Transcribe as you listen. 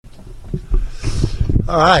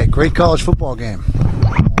All right, great college football game.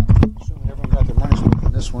 Assuming everyone got their money's worth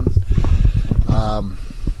in this one.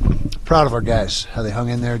 Proud of our guys, how they hung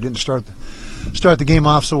in there. Didn't start the game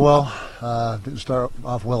off so well. Didn't start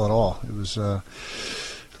off well at all. It was a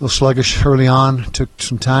little sluggish early on. Took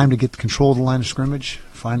some time to get control of the line of scrimmage.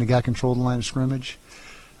 Finally got control of the line of scrimmage.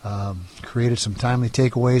 Created some timely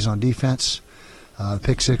takeaways on defense. The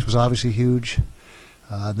pick six was obviously huge.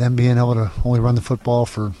 Them being able to only run the football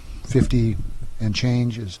for 50 and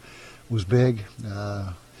change was big.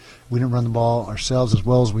 We didn't run the ball ourselves as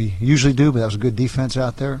well as we usually do, but that was a good defense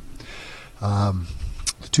out there. The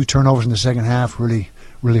 2 turnovers in the second half really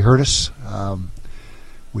hurt us.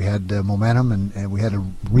 We had momentum, and we had to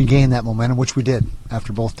regain that momentum, which we did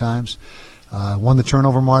after both times. Won the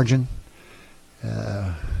turnover margin.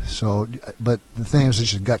 But the thing is,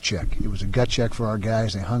 it's a gut check. It was a gut check for our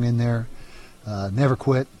guys. They hung in there, never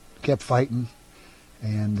quit, kept fighting,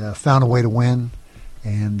 and found a way to win.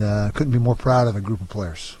 And couldn't be more proud of a group of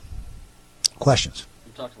players. Questions?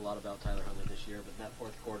 You talked a lot about Tyler Huntley this year, but in that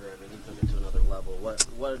fourth quarter, he took it to another level.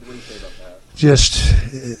 What did we say about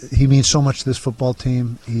that? He means so much to this football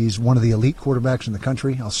team. He's one of the elite quarterbacks in the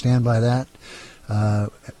country. I'll stand by that. Had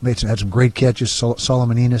some great catches.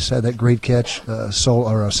 Solomon Enos had that great catch.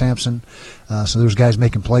 Sampson. So there's guys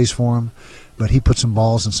making plays for him, but he put some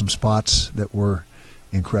balls in some spots that were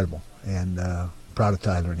incredible. And proud of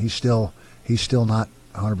Tyler. And he's still not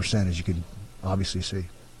 100%, as you could obviously see.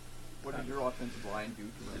 What did your offensive line do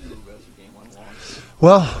to improve as the game went along?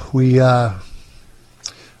 Well, we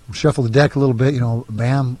shuffled the deck a little bit.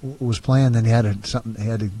 Bam was playing, then he had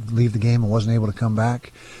to leave the game and wasn't able to come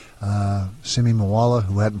back. Simi Mawala,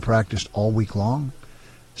 who hadn't practiced all week long,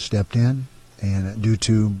 stepped in, and due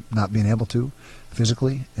to not being able to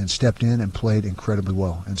physically, and stepped in and played incredibly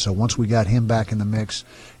well. And so once we got him back in the mix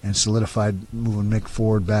and solidified moving Nick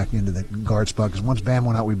forward back into the guard spot, because once Bam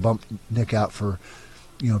went out, we bumped Nick out for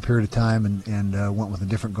a period of time and went with a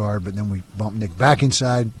different guard, but then we bumped Nick back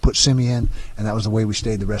inside, put Simi in, and that was the way we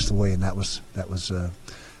stayed the rest of the way, and that was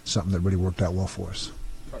something that really worked out well for us.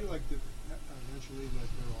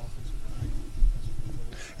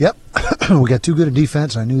 Yep, we got too good a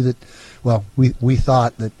defense. I knew that. Well, we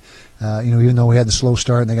thought that even though we had the slow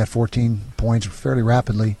start and they got 14 points fairly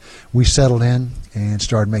rapidly, we settled in and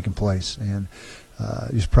started making plays. And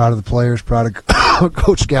just proud of the players, proud of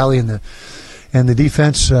Coach Scally and the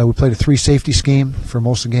defense. We played a 3-safety scheme for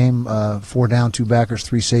most of the game. 4 down, 2 backers,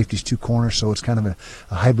 3 safeties, 2 corners. So it's kind of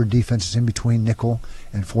a hybrid defense. It's in between nickel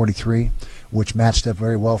and 43, which matched up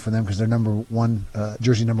very well for them because their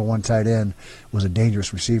jersey number 1 tight end was a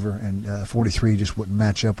dangerous receiver, and 43 just wouldn't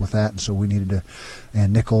match up with that. And so we needed to.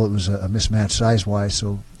 And nickel, it was a mismatch size-wise.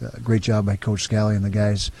 So great job by Coach Scally and the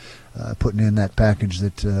guys putting in that package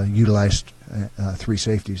that utilized 3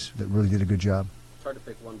 safeties that really did a good job. It's hard to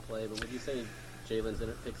pick one play, but would you say Jalen's in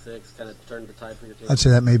at pick 6 kind of turned the tide for your team? I'd say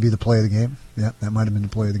that may be the play of the game. Yeah, that might have been the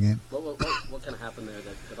play of the game. What kind of happened there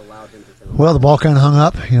that allowed him to finish? Well, the ball kind of hung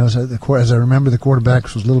up. As I remember, the quarterback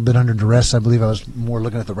was a little bit under duress. I believe I was more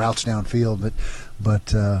looking at the routes downfield,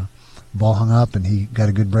 but ball hung up and he got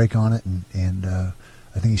a good break on it, and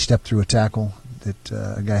I think he stepped through a tackle that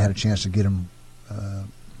a guy had a chance to get him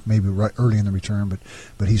maybe right early in the return,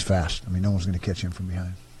 but he's fast. I mean, no one's going to catch him from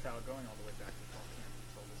behind.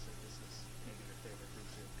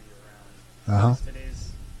 Is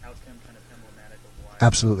today's outcome kind of emblematic of why,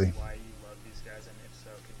 Absolutely. Why you love these guys, and if so,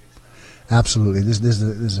 could you explain? Absolutely. This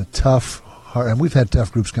is a tough, hard, and we've had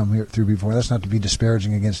tough groups come here through before. That's not to be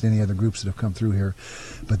disparaging against any other groups that have come through here,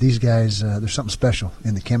 but these guys, there's something special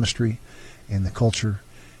in the chemistry, in the culture,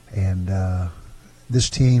 and this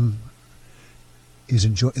team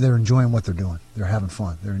they're enjoying what they're doing. They're having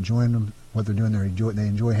fun. They're enjoying what they're doing. They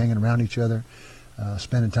enjoy hanging around each other,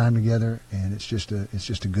 spending time together, and it's just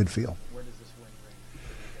a good feel.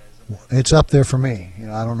 It's up there for me.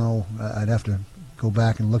 I don't know. I'd have to go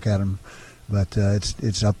back and look at them, but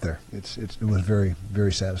it's up there. It was very,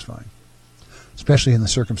 very satisfying, especially in the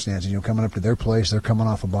circumstances. Coming up to their place, they're coming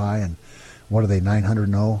off a bye, and what are they,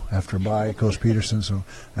 900-0 after a bye, Coach Peterson? So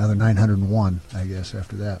now they're 901, I guess,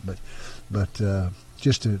 after that. But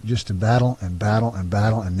just to battle and battle and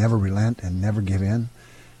battle and never relent and never give in,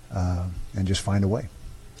 and just find a way.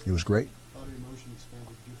 It was great.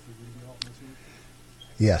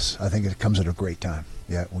 Yes, I think it comes at a great time.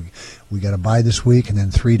 Yeah, we got a bye this week and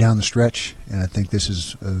then 3 down the stretch, and I think this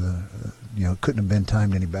is, couldn't have been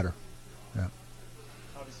timed any better. Yeah.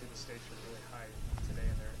 Obviously, the stakes are really high today,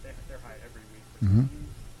 and they're high every week. Mm-hmm. Do you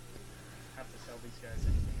have to tell these guys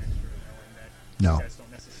anything extra, knowing that No. these guys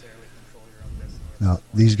don't necessarily control your own destiny? No,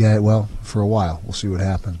 these guys. Well, for a while, we'll see what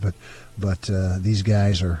happens. But these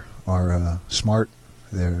guys are smart,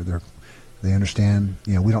 They understand.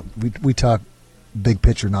 You know, we talk big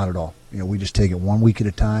picture, not at all. You know, we just take it 1 week at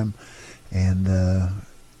a time, and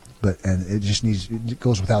it just needs. It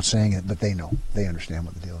goes without saying it, but they know. They understand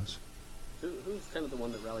what the deal is. Who's kind of the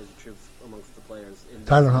one that rallies the troops amongst the players?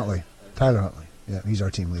 Tyler Huntley. Tyler Huntley. Yeah, he's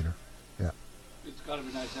our team leader. Yeah. It's got to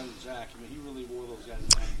be nice having Zach. I mean, he really wore those guys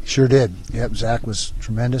down. Sure did. Yep, Zach was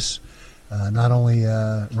tremendous. Not only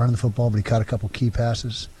running the football, but he caught a couple key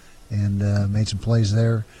passes and made some plays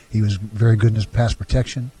there. He was very good in his pass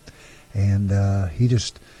protection, and he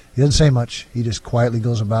doesn't say much. He just quietly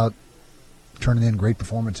goes about turning in great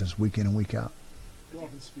performances week in and week out. You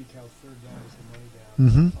often speak how third down is the money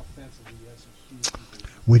down. Mm-hmm. Offensively, you had some huge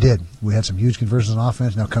conversions. We did. We had some huge conversions on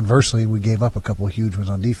offense. Now, conversely, we gave up a couple of huge ones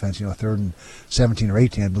on defense. You know, 3rd and 17 or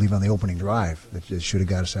 18, I believe, on the opening drive. That should have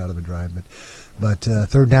got us out of the drive. But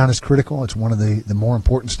third down is critical. It's one of the more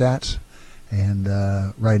important stats. And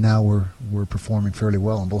right now we're performing fairly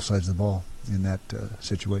well on both sides of the ball in that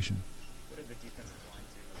situation. What did the defensive line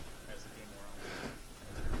do as the game wore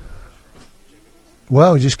on?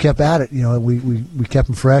 Well, we just kept at it. You know, we kept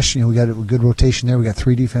them fresh. You know, we got a good rotation there. We got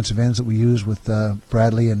 3 defensive ends that we use with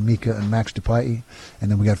Bradley and Mika and Max DePaie,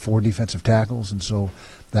 and then we got 4 defensive tackles. And so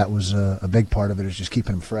that was a big part of it, is just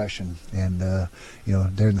keeping them fresh. And you know,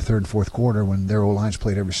 they're in the 3rd and 4th quarter when their O-line's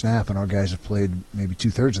played every snap and our guys have played maybe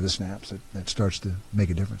 2/3 of the snaps. That starts to make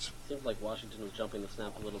a difference. Seems like Washington was jumping the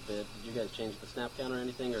snap a little bit. Did you guys change the snap count or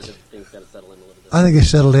anything, or did things got to settle in a little bit? I think they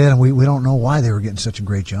settled in, and we don't know why they were getting such a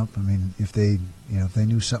great jump. I mean, if they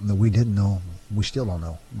knew something that we didn't know, we still don't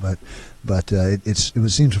know. But it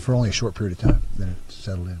seems for only a short period of time that it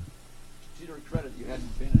settled in. To your credit, you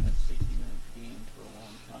hadn't been in a 60-minute game for a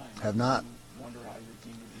long time. Have not. You wonder how your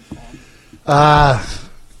team would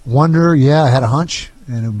respond? Yeah, I had a hunch,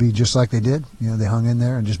 and it would be just like they did. You know, they hung in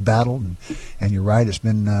there and just battled. And you're right, it's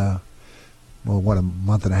been a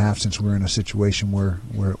month and a half since we were in a situation where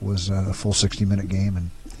it was a full 60-minute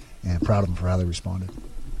game, and proud of them for how they responded.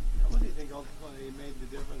 What do you think ultimately made the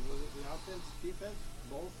difference? Was it the offense, defense,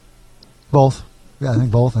 both? Both. Yeah, I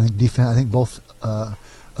think both. I think defense. I think both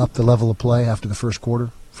upped the level of play after the first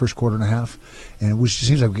quarter and a half, and it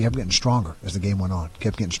seems like we kept getting stronger as the game went on.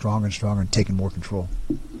 Kept getting stronger and stronger and taking more control.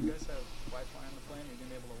 You guys have Wi-Fi on the plane? Are you going to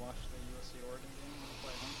be able to watch the USC-Oregon game on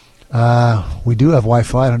the flight home? We do have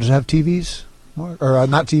Wi-Fi. Does it have TVs? Or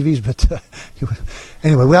not TVs, but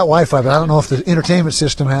anyway, we got Wi-Fi, but I don't know if the entertainment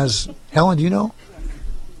system has. Helen, do you know?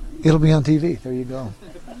 It'll be on TV. There you go.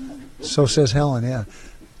 So says Helen. Yeah,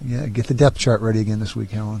 yeah. Get the depth chart ready again this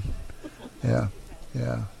week, Helen. Yeah.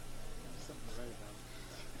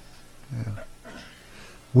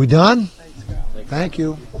 We done? Thank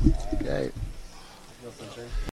you. Okay.